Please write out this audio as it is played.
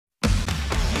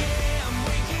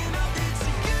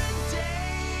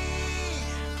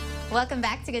Welcome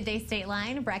back to Good Day State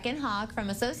Line. Brecken Hawk from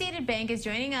Associated Bank is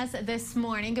joining us this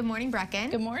morning. Good morning,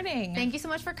 Brecken. Good morning. Thank you so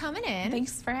much for coming in.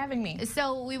 Thanks for having me.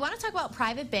 So we want to talk about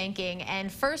private banking,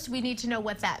 and first we need to know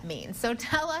what that means. So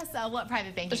tell us what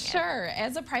private banking is. Sure.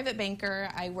 As a private banker,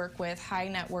 I work with high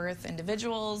net worth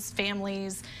individuals,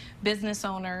 families, business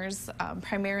owners.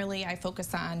 Primarily, I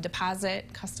focus on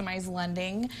deposit, customized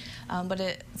lending, but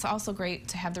it's also great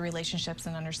to have the relationships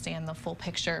and understand the full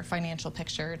picture, financial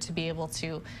picture, to be able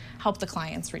to help the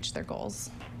clients reach their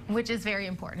goals. Which is very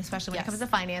important, especially when it comes to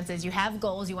finances. You have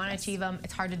goals, you want to achieve them.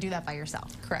 It's hard to do that by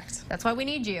yourself. Correct. That's why we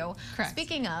need you. Correct.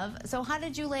 Speaking of, so how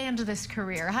did you land this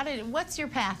career? What's your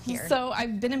path here? So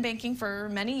I've been in banking for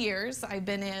many years. I've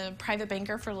been a private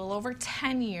banker for a little over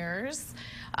 10 years.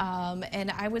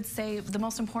 And I would say the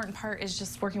most important part is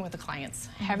just working with the clients,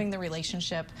 having the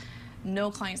relationship.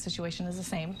 No client situation is the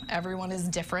same. Everyone is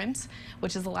different,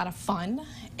 which is a lot of fun.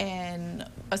 And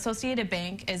Associated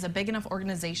Bank is a big enough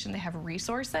organization to have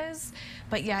resources,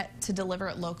 but yet to deliver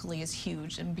it locally is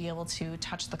huge and be able to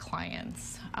touch the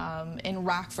clients. In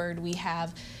Rockford, we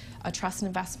have a trust and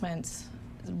investment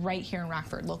right here in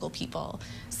Rockford, local people.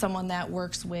 Someone that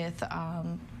works with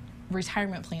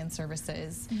retirement plan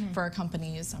services for our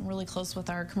companies. I'm really close with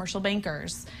our commercial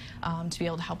bankers to be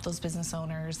able to help those business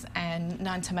owners, and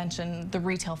not to mention the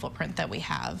retail footprint that we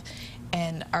have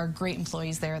and our great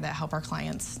employees there that help our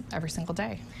clients every single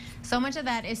day. So much of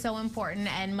that is so important,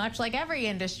 and much like every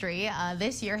industry,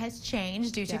 this year has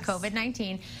changed due to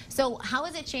COVID-19. So how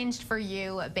has it changed for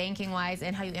you banking-wise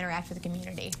and how you interact with the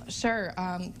community? Sure.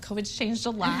 COVID's changed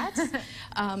a lot.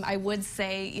 I would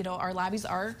say, you know, our lobbies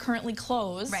are currently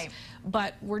closed. Right.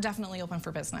 But we're definitely open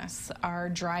for business. Our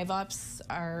drive-ups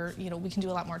are, you know, we can do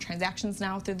a lot more transactions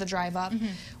now through the drive-up.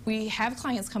 We have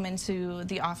clients come into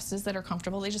the offices that are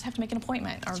comfortable. They just have to make an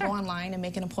appointment or go online and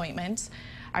make an appointment.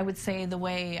 I would say the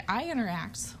way I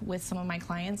interact with some of my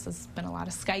clients has been a lot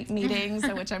of Skype meetings,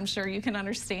 which I'm sure you can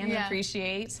understand and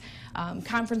appreciate,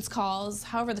 conference calls,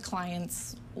 however the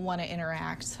clients want to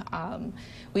interact.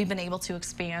 We've been able to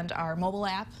expand our mobile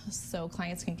app so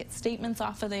clients can get statements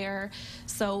off of there.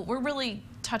 So we're really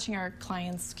touching our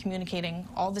clients, communicating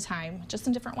all the time, just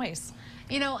in different ways.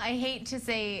 You know, I hate to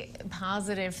say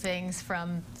positive things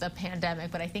from the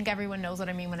pandemic, but I think everyone knows what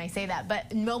I mean when I say that.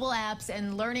 But mobile apps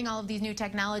and learning all of these new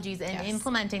technologies and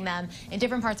implementing them in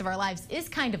different parts of our lives is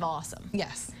kind of awesome.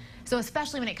 Yes. So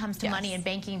especially when it comes to money and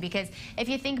banking, because if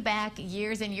you think back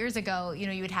years and years ago, you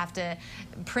know, you would have to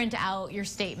print out your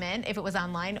statement if it was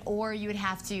online, or you would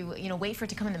have to, you know, wait for it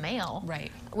to come in the mail.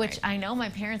 Right. Which I know my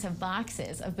parents have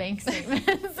boxes of bank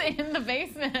statements in the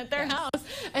basement at their house.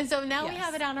 And so now we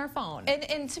have it on our phone.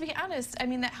 And to be honest, I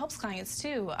mean, that helps clients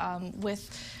too with,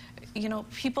 you know,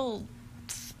 people,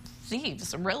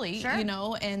 thieves, really, you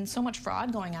know, and so much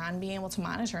fraud going on. Being able to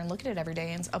monitor and look at it every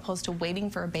day, as opposed to waiting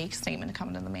for a bank statement to come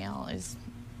into the mail,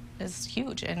 is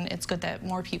huge, and it's good that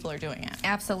more people are doing it.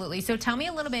 Absolutely. So tell me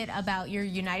a little bit about your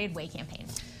United Way campaign.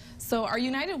 So our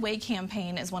United Way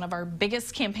campaign is one of our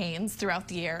biggest campaigns throughout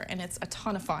the year, and it's a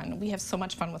ton of fun. We have so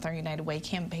much fun with our United Way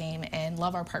campaign and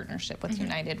love our partnership with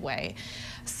United Way.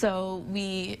 So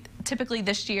we typically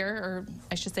this year, or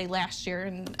I should say last year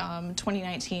in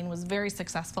 2019, was very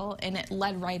successful, and it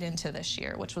led right into this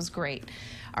year, which was great.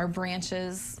 Our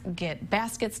branches get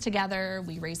baskets together.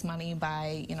 We raise money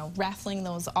by, you know, raffling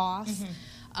those off.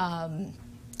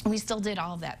 We still did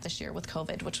all of that this year with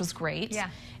COVID, which was great.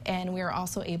 Yeah. And we were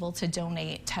also able to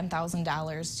donate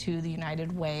 $10,000 to the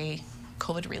United Way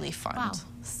COVID Relief Fund. Wow.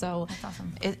 So that's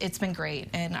awesome. It's been great,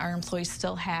 and our employees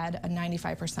still had a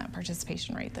 95%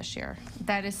 participation rate this year.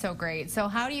 That is so great. So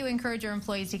how do you encourage your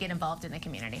employees to get involved in the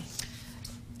community?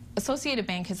 Associated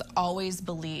Bank has always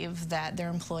believed that their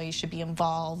employees should be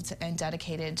involved and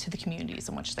dedicated to the communities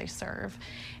in which they serve.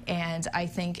 And I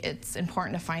think it's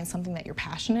important to find something that you're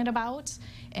passionate about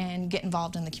and get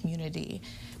involved in the community.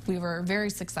 We were very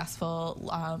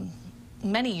successful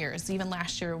many years. Even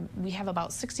last year, we have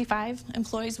about 65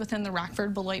 employees within the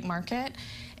Rockford Beloit market,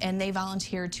 and they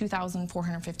volunteered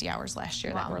 2,450 hours last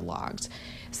year that were logged.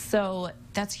 So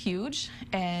that's huge,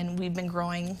 and we've been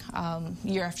growing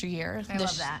year after year. I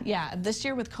love that. Yeah, this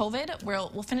year with COVID,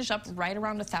 we'll finish up right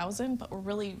around 1,000, but we're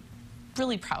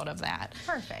really proud of that.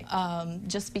 Perfect.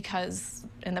 Just because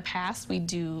in the past we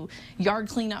do yard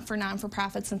cleanup for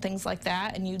non-for-profits and things like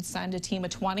that, and you'd send a team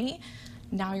of 20.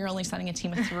 Now you're only sending a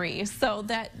team of 3, so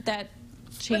that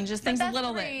changes things a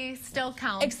little bit. 3 still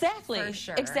counts. Exactly. For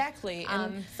sure. Exactly.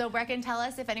 So Brecken, tell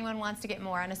us if anyone wants to get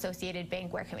more on Associated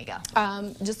Bank, where can we go?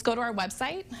 Just go to our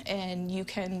website, and you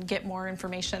can get more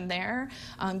information there.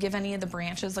 Give any of the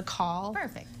branches a call.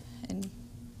 Perfect. And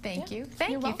Thank Yeah. you.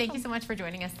 Thank You're you. Thank you welcome. so much for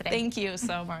joining us today. Thank you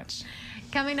so much.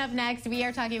 Coming up next, we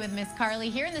are talking with Miss Carly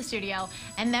here in the studio,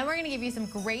 and then we're going to give you some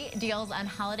great deals on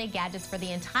holiday gadgets for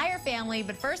the entire family.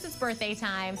 But first, it's birthday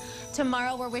time.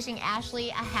 Tomorrow, we're wishing Ashley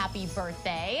a happy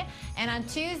birthday. And on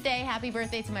Tuesday, happy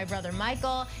birthday to my brother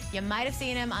Michael. You might have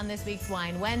seen him on this week's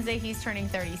Wine Wednesday. He's turning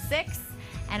 36.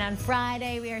 And on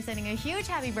Friday, we are sending a huge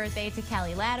happy birthday to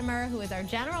Kelly Latimer, who is our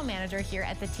general manager here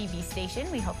at the TV station.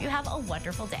 We hope you have a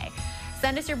wonderful day.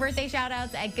 Send us your birthday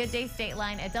shout-outs at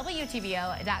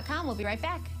gooddaystateline@WTVO.com. We'll be right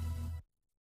back.